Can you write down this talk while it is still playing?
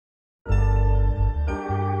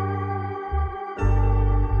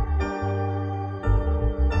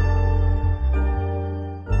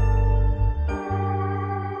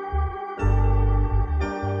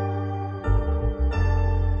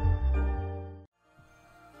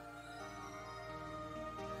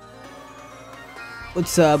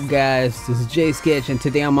What's up guys, this is Jay Sketch and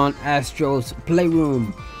today I'm on Astro's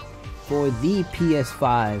Playroom for the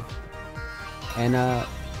PS5 and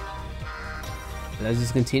let's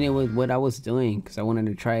just continue with what I was doing because I wanted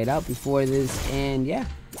to try it out before this, and yeah,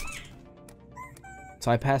 so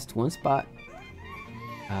I passed one spot.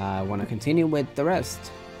 I want to continue with the rest.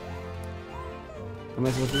 Am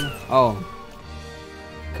I supposed to? Oh,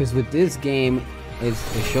 because with this game it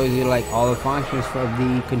shows you like all the functions for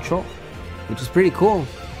the control, which is pretty cool.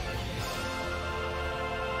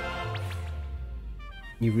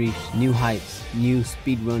 You reach new heights. New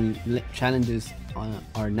speedrun challenges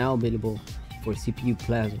are now available for CPU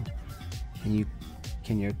Plaza, and you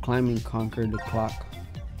can your climbing conquer the clock.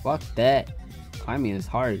 Fuck that, climbing is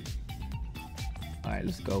hard. All right,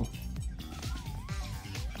 let's go.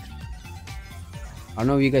 I don't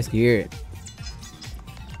know if you guys can hear it.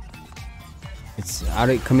 It's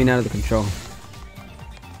coming out of the control.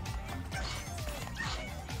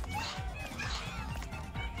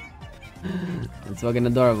 It's fucking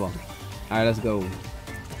adorable. Alright, let's go.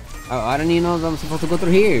 Oh, I don't even know if I'm supposed to go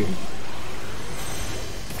through here.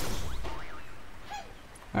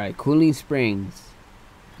 Alright, Cooling Springs.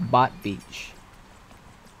 Bot Beach.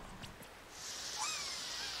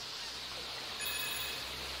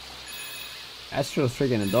 Astro's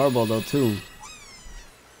freaking adorable though too.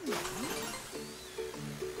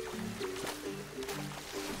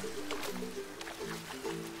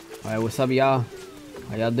 Alright, what's up y'all?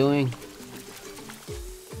 How y'all doing?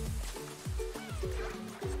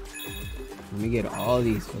 Let me get all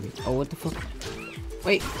these fucking... Oh, what the fuck?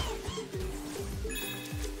 Wait!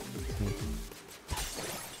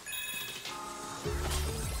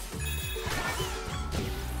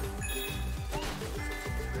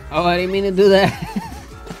 Oh, I didn't mean to do that!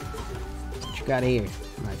 What you got here?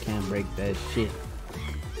 I can't break that shit.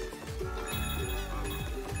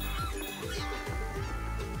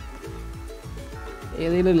 Yeah,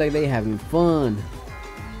 they look like they having fun.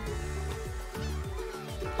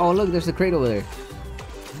 Oh look, there's a crate over there.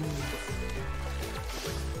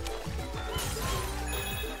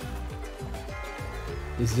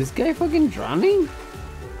 Is this guy fucking drowning?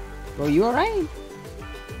 Bro, you alright?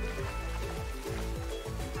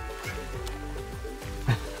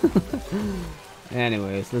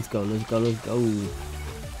 Anyways, let's go. We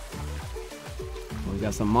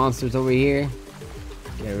got some monsters over here.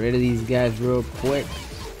 Get rid of these guys real quick.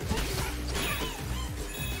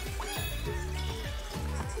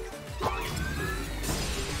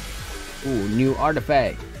 Ooh, new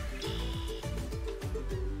artifact.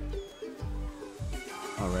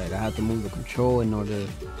 Alright, I have to move the control in order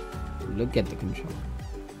to look at the control.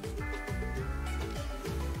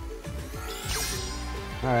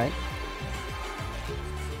 Alright.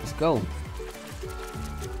 Let's go.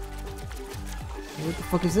 Hey, what the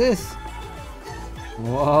fuck is this?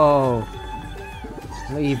 Whoa.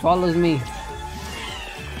 Look, he follows me.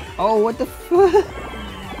 Oh, what the fuck?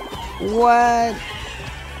 What?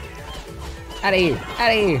 Out of here!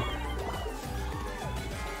 Out of here!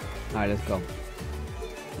 Alright, let's go.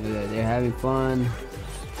 They're having fun.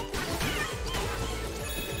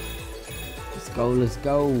 Let's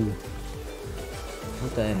go.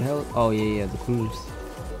 What the hell? Oh, yeah, the cruise.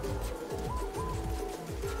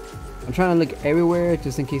 I'm trying to look everywhere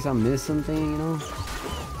just in case I miss something, you know?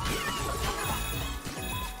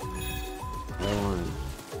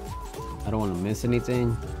 I don't want to miss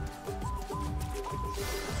anything.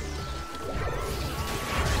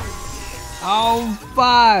 Oh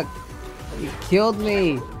fuck! You killed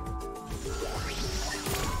me!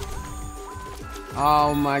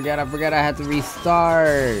 Oh my god, I forgot I had to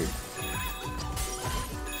restart!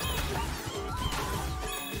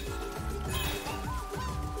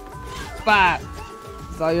 Fuck!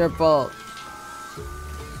 It's all your fault.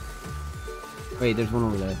 Wait, there's one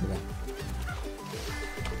over there, I forgot.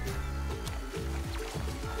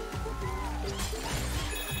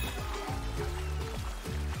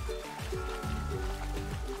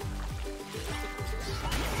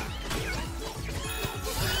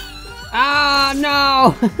 Ah,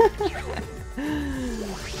 no!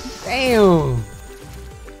 Damn!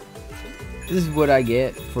 This is what I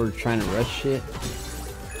get for trying to rush shit.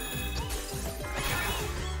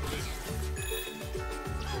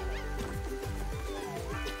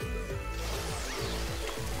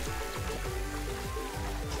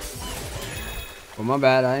 Well, my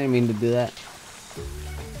bad, I didn't mean to do that.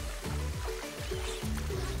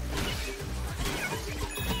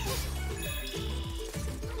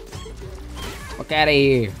 Fuck out of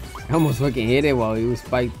here. I almost fucking hit it while he was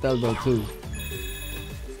spiked up though too.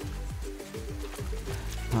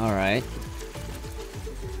 Alright.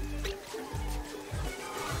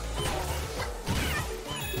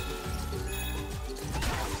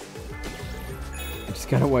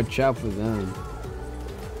 Gotta watch out for them.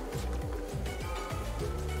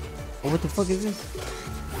 Oh, what the fuck is this?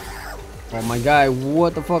 Oh my god,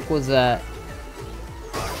 what the fuck was that?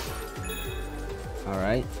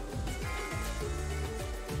 Alright.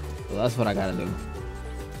 Well, that's what I gotta do.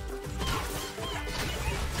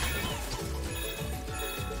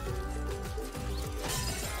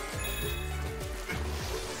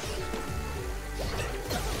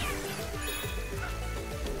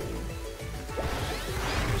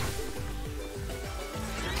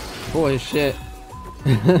 Boy, shit.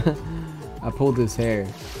 I pulled his hair.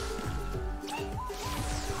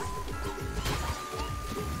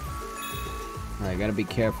 Alright, gotta be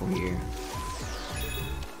careful here.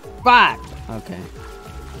 Fuck! Okay.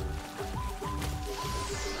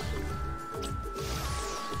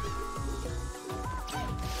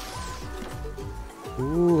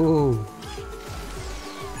 Ooh.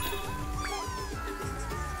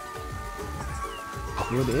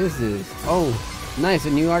 What is this? Oh, nice, a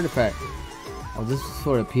new artifact. Oh, this is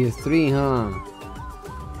for the PS3, huh?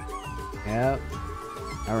 Yep.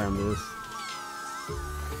 I remember this.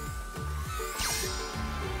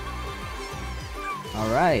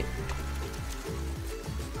 Alright.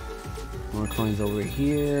 More coins over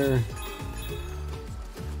here.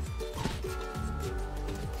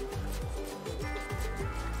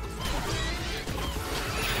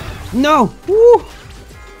 No! Woo!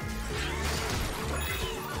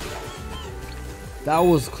 That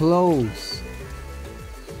was close.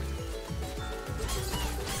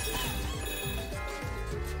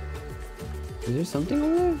 Is there something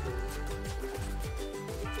over there?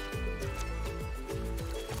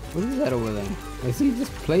 What is that over there? I see this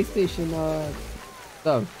PlayStation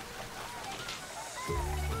stuff.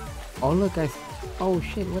 Oh look, oh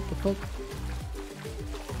shit, what the fuck?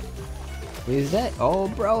 What is that? Oh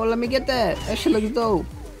bro, let me get that. That shit looks dope.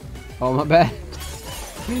 Oh my bad.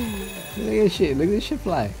 Look at this shit. Look at this shit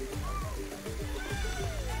fly.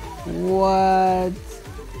 What?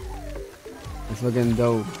 It's looking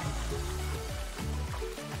dope.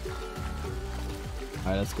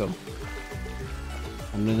 Alright, let's go.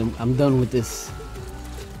 I'm done with this.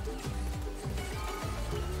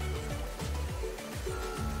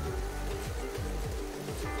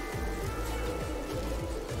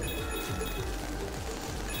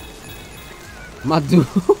 My dude.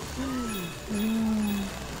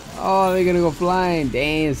 Oh, they're gonna go flying.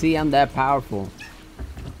 Damn, see, I'm that powerful.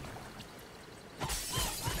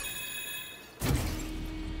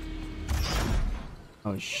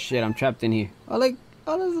 Oh shit, I'm trapped in here. Oh, like,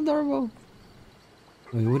 oh, that's adorable.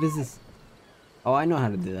 Wait, what is this? Oh, I know how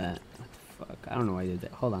to do that. What the fuck? I don't know why I did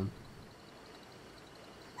that. Hold on.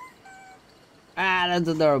 Ah, that's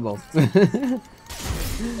adorable.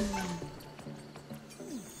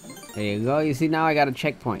 There you go. You see, now I got a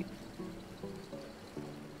checkpoint.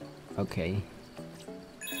 Okay.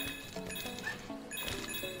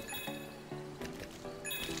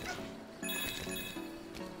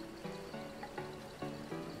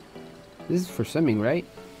 This is for swimming, right?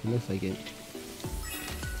 It looks like it.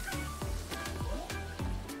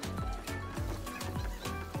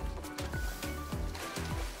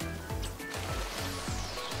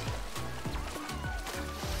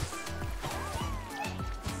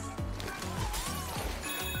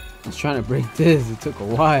 I was trying to break this, it took a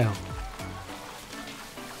while.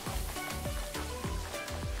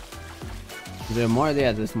 Is there more?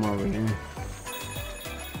 Yeah, there's more over here.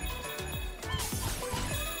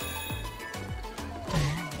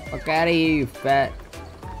 Fuck out of here, you fat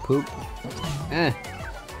poop. Eh.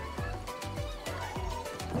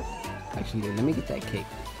 Actually, let me get that cake.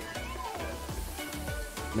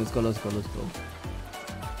 Let's go, let's go, let's go.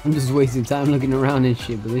 I'm just wasting time looking around and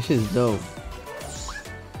shit, but this shit's dope.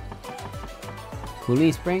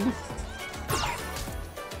 Cooling springs?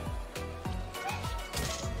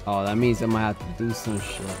 Oh, that means I might have to do some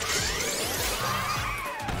shit.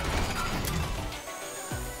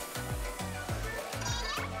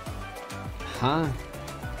 Huh?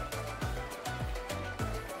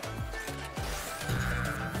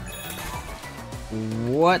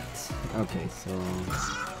 What? Okay, so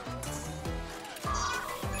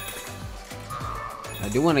I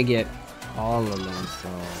do want to get all of them, so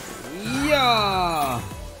yeah.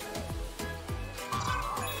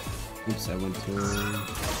 Oops, I went to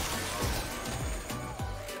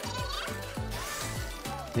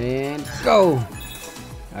and go.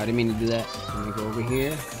 I didn't mean to do that. Let me go over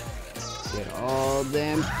here. Get all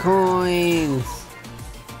them coins.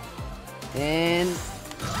 And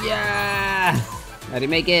yeah, I didn't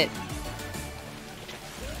make it.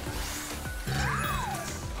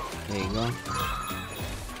 There you go.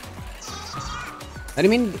 I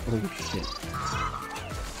didn't mean. Oh shit.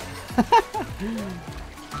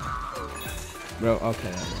 Bro,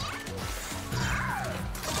 okay.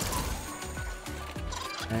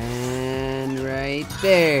 And right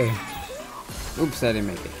there. Oops, I didn't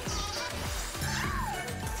make it.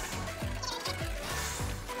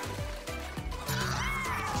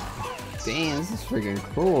 Damn, this is freaking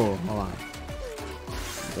cool. Hold on.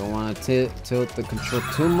 Don't want to tilt the control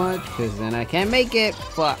too much, because then I can't make it.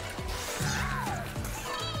 Fuck.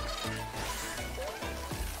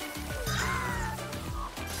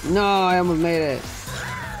 No, I almost made it.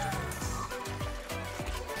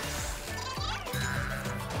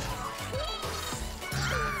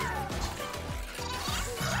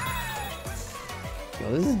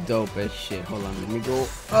 Yo, this is dope as shit. Hold on, let me go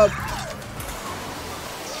up.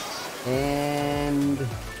 And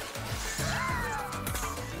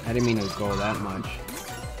I didn't mean to go that much.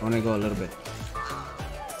 I want to go a little bit.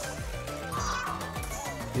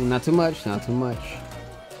 Not too much, not too much.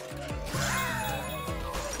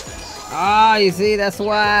 Ah, you see, that's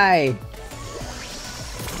why.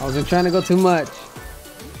 I wasn't trying to go too much.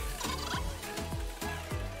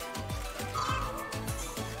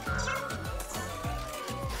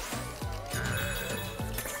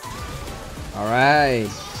 All right.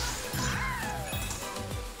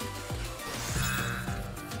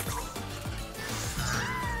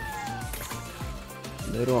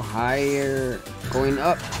 A little higher, going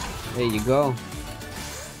up. There you go.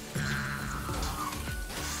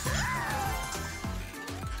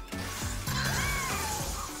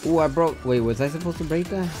 Ooh, I broke. Wait, was I supposed to break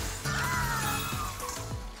that?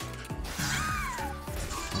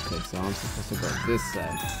 Okay, so I'm supposed to go this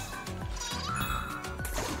side.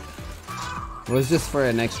 It was just for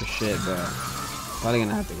an extra shit, but probably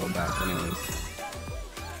gonna have to go back anyways.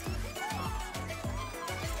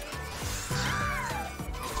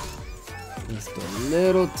 Just a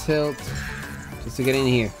little tilt just to get in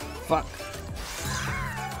here. Fuck.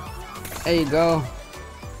 There you go.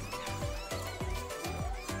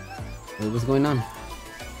 Wait, what's going on?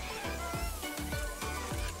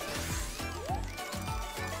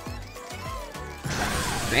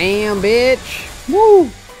 Damn, bitch. Woo.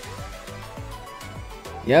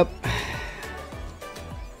 Yep.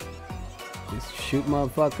 Just shoot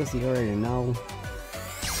motherfuckers, you already know.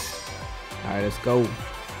 Alright, let's go.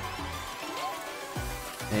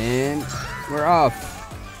 And we're off.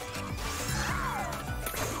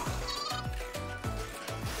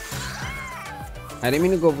 I didn't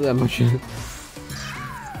mean to go for that much.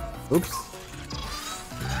 Oops.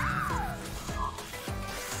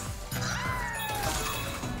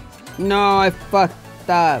 No, I fucked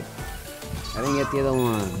up. I didn't get the other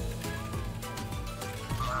one.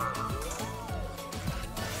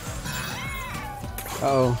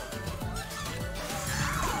 Uh-oh.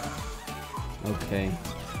 Okay.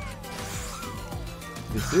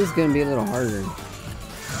 This is gonna be a little harder.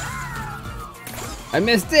 I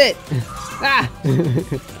missed it! Ah!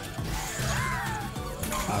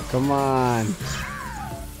 Oh, come on.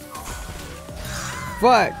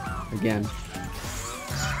 Fuck! Again.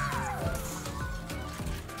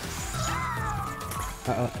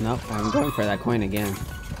 Uh-oh, nope, I'm going for that coin again.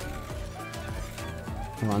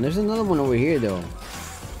 Hold on, there's another one over here though.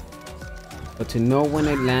 But to know when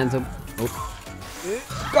it lands up... Oh.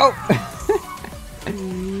 Go!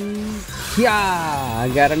 Yeah! I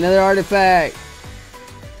got another artifact!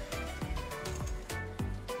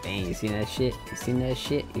 Dang, you seen that shit? You seen that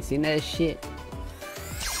shit? You seen that shit?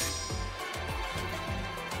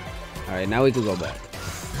 Alright, now we can go back.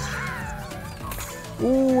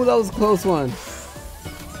 Ooh, that was a close one.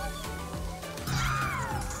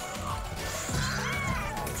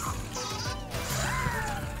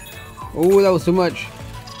 Ooh, that was too much.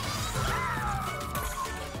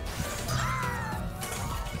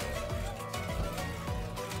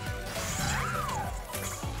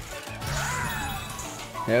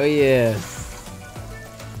 Hell yeah.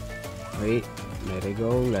 Wait, let it go,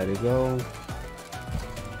 let it go.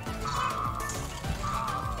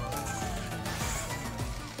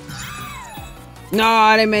 No,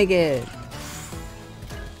 I didn't make it.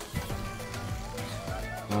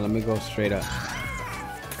 Now let me go straight up.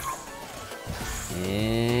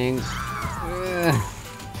 And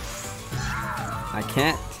I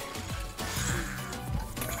can't.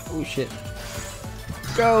 Oh shit.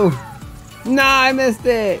 Go. Nah, I missed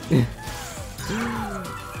it.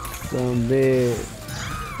 Some bitch.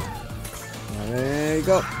 There you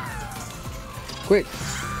go. Quick.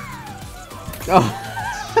 Oh.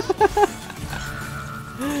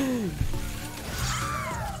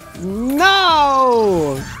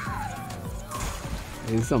 No.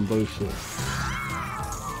 It's some bullshit.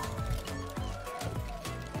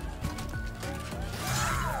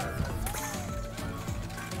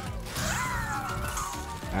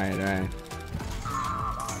 Alright.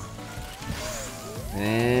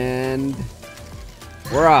 And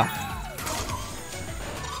we're off.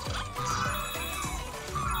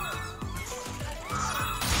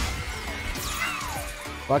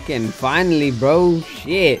 Fucking finally, bro.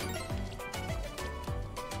 Shit.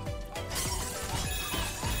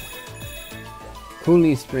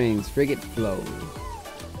 Cooling springs, frigate flow.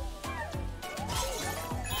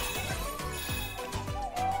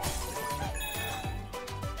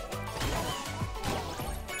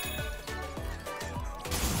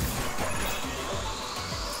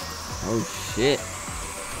 Oh shit.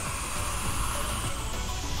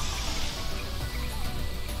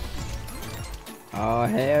 Oh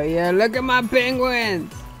hell yeah, look at my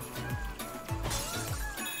penguins!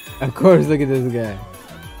 Of course, look at this guy.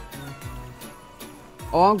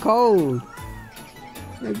 Oh, I'm cold.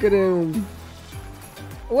 Look at him.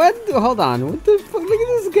 What? Hold on. What the fuck? Look at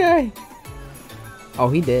this guy. Oh,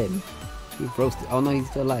 he dead. He roasted. Oh no, he's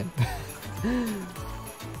still alive.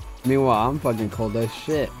 Meanwhile, I'm fucking cold as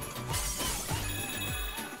shit.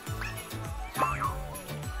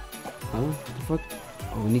 Huh? What the fuck?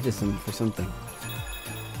 Oh, we need this for something.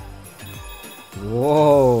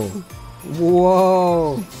 Whoa.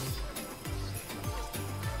 Whoa.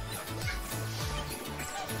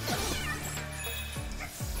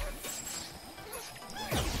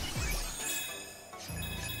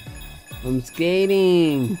 I'm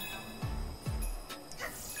skating.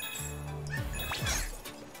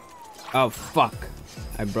 Oh fuck.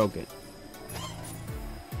 I broke it.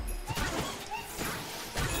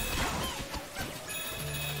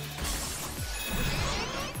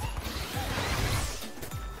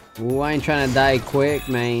 Ooh, I ain't trying to die quick,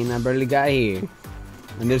 man. I barely got here.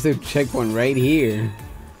 And there's a checkpoint right here.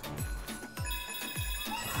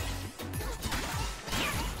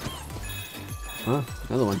 Huh?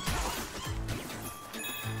 Another one.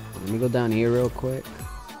 Let me go down here real quick.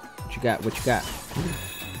 What you got? What you got?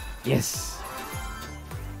 Yes!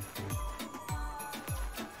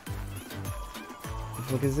 What the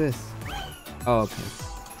fuck is this? Oh, okay.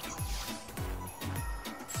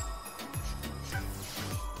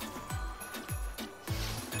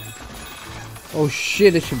 Oh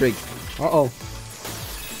shit, it should break. Uh-oh.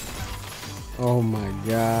 Oh my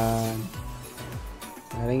god.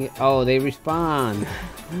 I didn't get, oh, they respawn.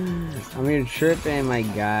 I'm here tripping, my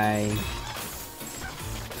guy.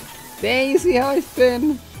 Dang, you see how I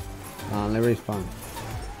spin? Oh, let me respawn.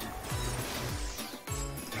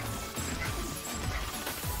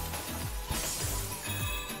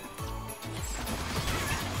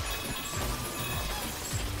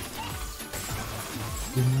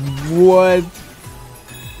 What?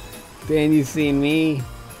 Dang, you seen me?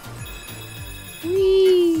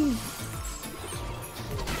 Whee!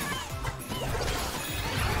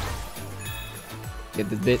 Get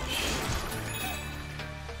this bitch.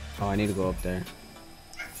 Oh, I need to go up there.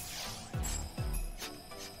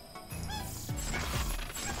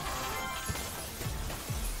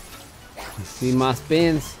 You see my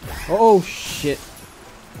spins? Oh shit!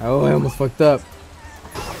 Oh, I almost fucked up.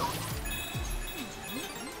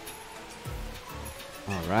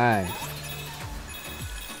 All right.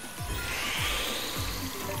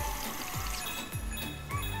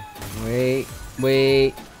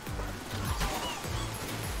 Wait.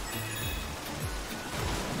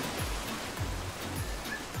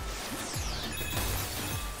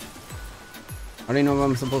 I don't know if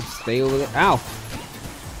I'm supposed to stay over there. Ow!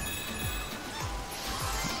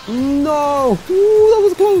 No! Ooh, that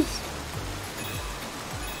was close!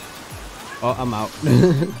 Oh, I'm out.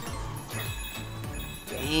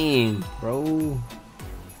 Damn, bro.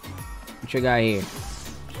 What you got here?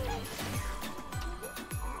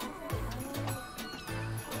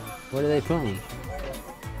 What are they playing?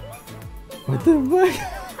 What the fuck?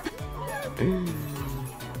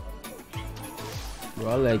 Bro,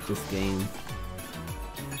 I like this game.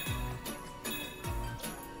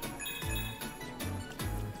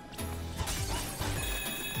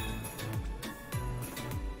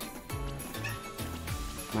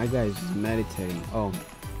 My guy's just meditating. Oh.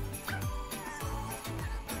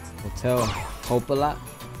 Hotel Hope a lot.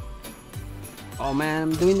 Oh man,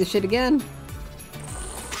 I'm doing this shit again.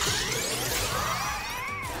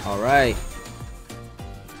 Alright.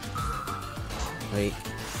 Wait.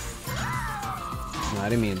 No, I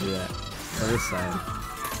didn't mean to do that. Go this side.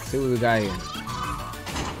 Let's see what we got here.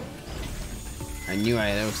 I knew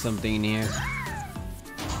there was something in here.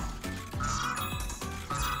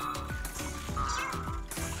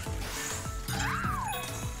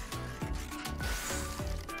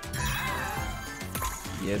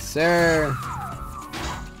 Yes, sir.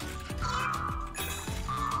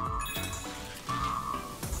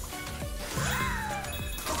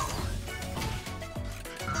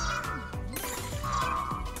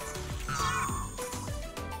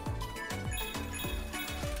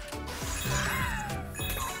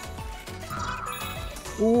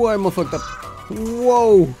 Ooh, I almost fucked up.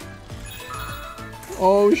 Whoa.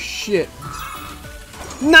 Oh shit.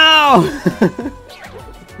 No!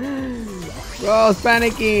 Bro, I was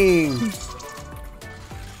panicking.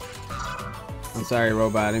 I'm sorry,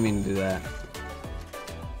 robot. I didn't mean to do that.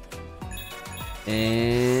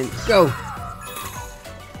 And go.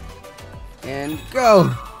 And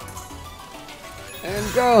go.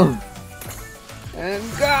 And go. And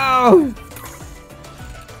go.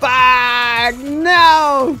 Fuck!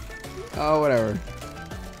 No! Oh, whatever.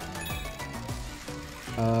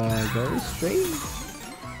 Go straight.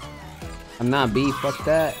 I'm not B. Fuck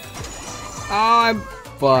that. Oh,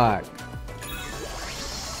 fuck.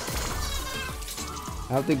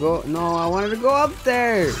 I have to go. No, I wanted to go up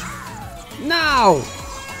there. No.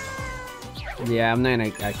 Yeah, I'm not.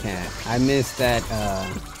 I can't. I missed that.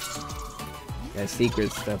 That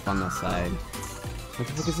secret stuff on the side. What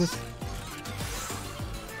the fuck is this?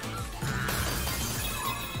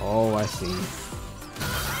 Oh, I see.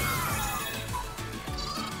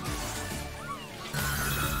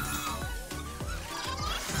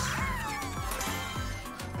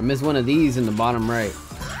 I missed one of these in the bottom right.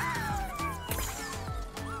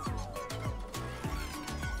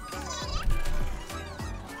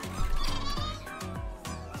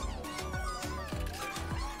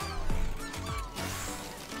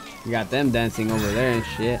 You got them dancing over there and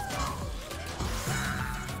shit.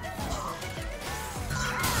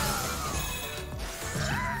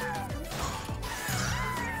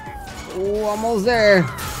 Oh, almost there.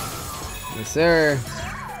 Yes, sir.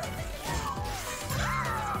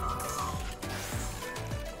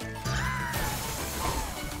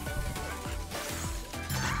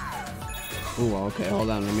 Ooh, okay, hold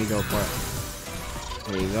on, let me go for it.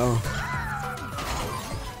 There you go.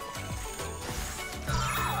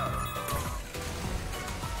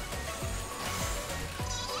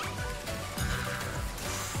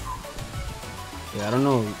 Yeah, I don't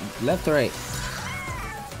know, left or right?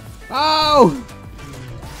 Oh!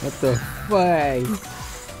 What the fuck?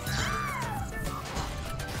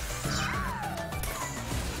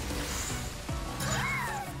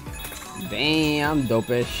 Damn, I'm dope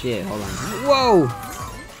as shit. Hold on. Whoa!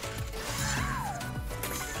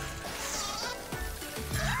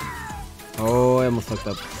 Oh, I almost fucked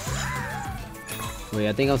up. Wait,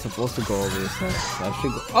 I think I'm supposed to go over this side. So I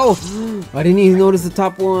should go. Oh! I didn't even notice the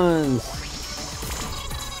top ones.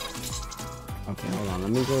 Okay, hold on.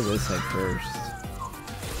 Let me go this side first.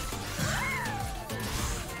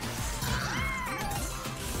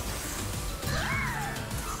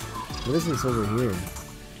 What is this over here?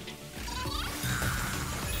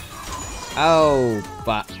 Oh,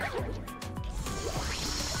 fuck.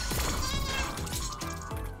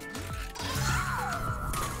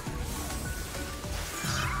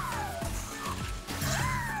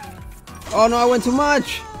 Oh no, I went too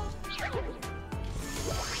much.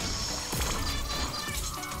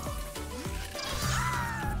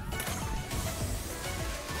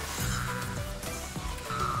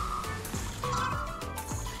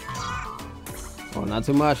 Oh, not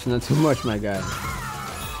too much, not too much, my guy.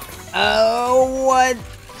 Oh, what?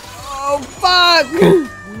 Oh, fuck!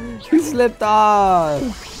 He slipped off.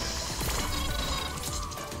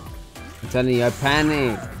 I'm telling you, I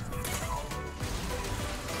panicked.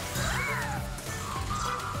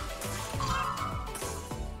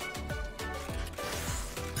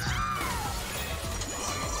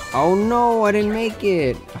 Oh no, I didn't make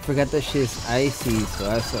it. I forgot that shit's icy, so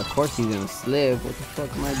that's, of course he's gonna slip. What the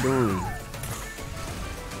fuck am I doing?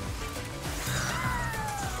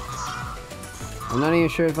 I'm not even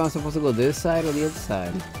sure if I'm supposed to go this side or the other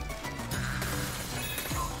side.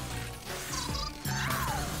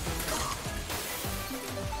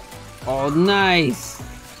 Oh, nice!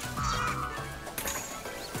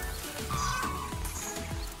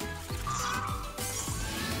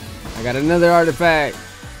 I got another artifact.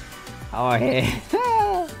 Oh,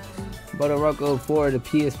 yeah. Butter Rocco for the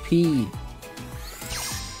PSP.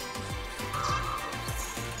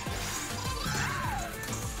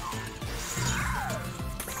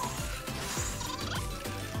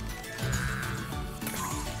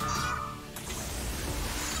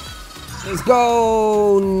 Let's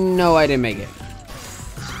go! No, I didn't make it.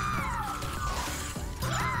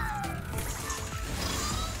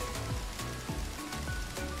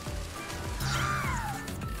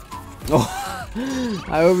 Oh,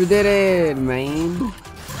 I overdid it, man.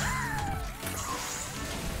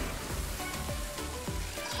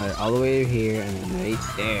 Alright, all the way here and then right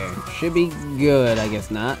there. Should be good, I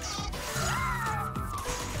guess not.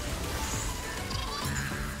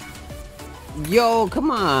 Yo,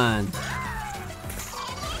 come on.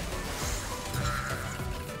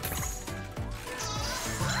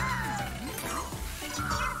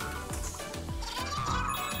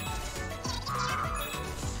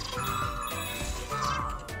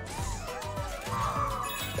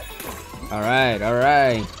 Alright,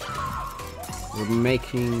 alright. We're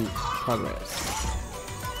making progress.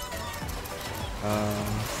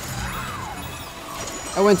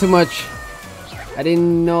 I went too much. I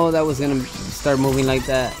didn't know that was gonna start moving like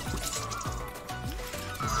that.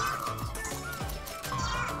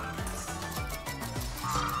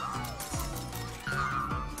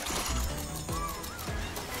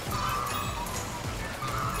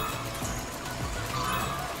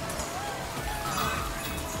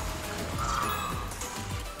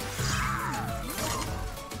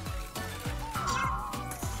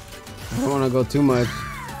 I don't want to go too much.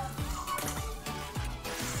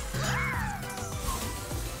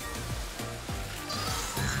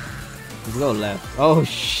 Let's go left. Oh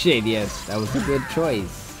shit, yes, that was a good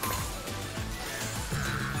choice.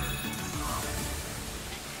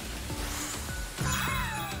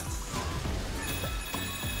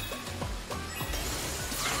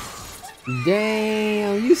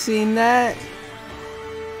 Damn, you seen that?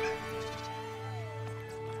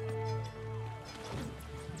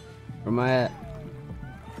 Where am I at?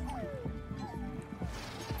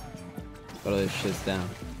 All this shit's down.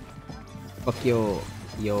 Fuck yo,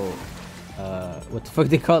 what the fuck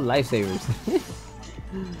they call lifesavers?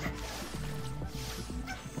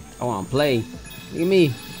 I wanna play. Look at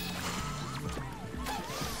me.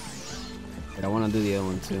 But I wanna do the other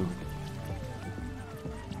one too.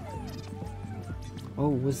 Oh,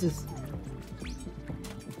 what's this?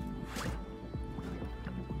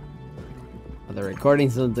 Oh, they're recording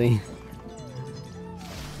something.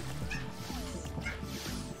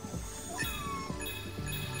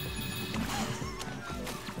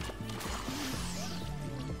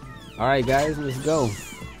 Alright guys, let's go.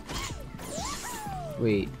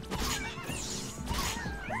 Wait.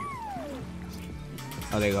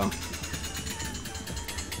 Oh, there you go.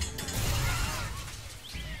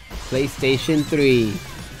 PlayStation 3.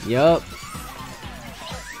 Yup.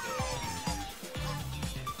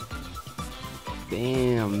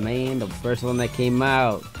 Damn, man, the first one that came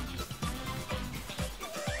out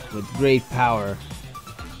with great power.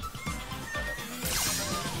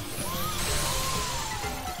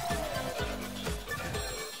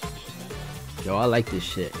 Yo, I like this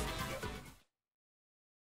shit.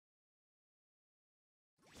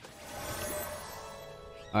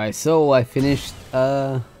 Alright, so I finished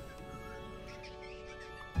I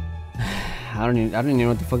don't even know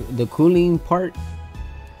what the fuck, the cooling part.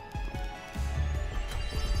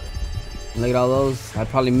 Look at all those. I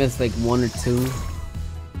probably missed like one or two.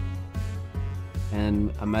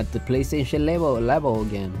 And I'm at the PlayStation level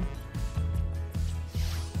again.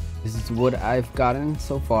 This is what I've gotten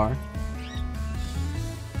so far.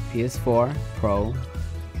 PS4 Pro,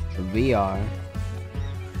 VR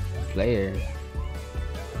player,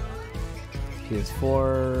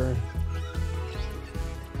 PS4.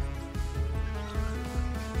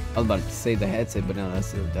 I was about to say the headset, but no,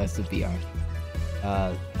 that's the VR.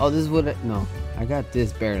 Oh, this is what no, I got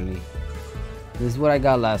this barely. This is what I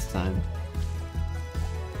got last time.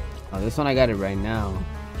 Oh, this one I got it right now.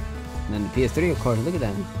 And then the PS3, of course. Look at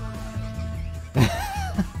that.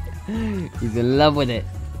 He's in love with it.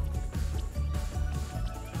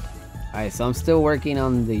 Alright, so I'm still working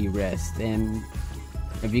on the rest, and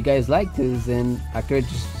if you guys like this, then I could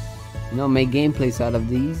just, you know, make gameplays out of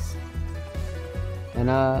these. And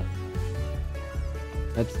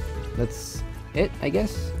that's it, I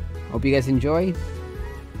guess. Hope you guys enjoy.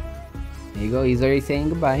 There you go, he's already saying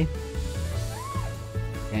goodbye.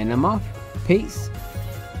 And I'm off. Peace.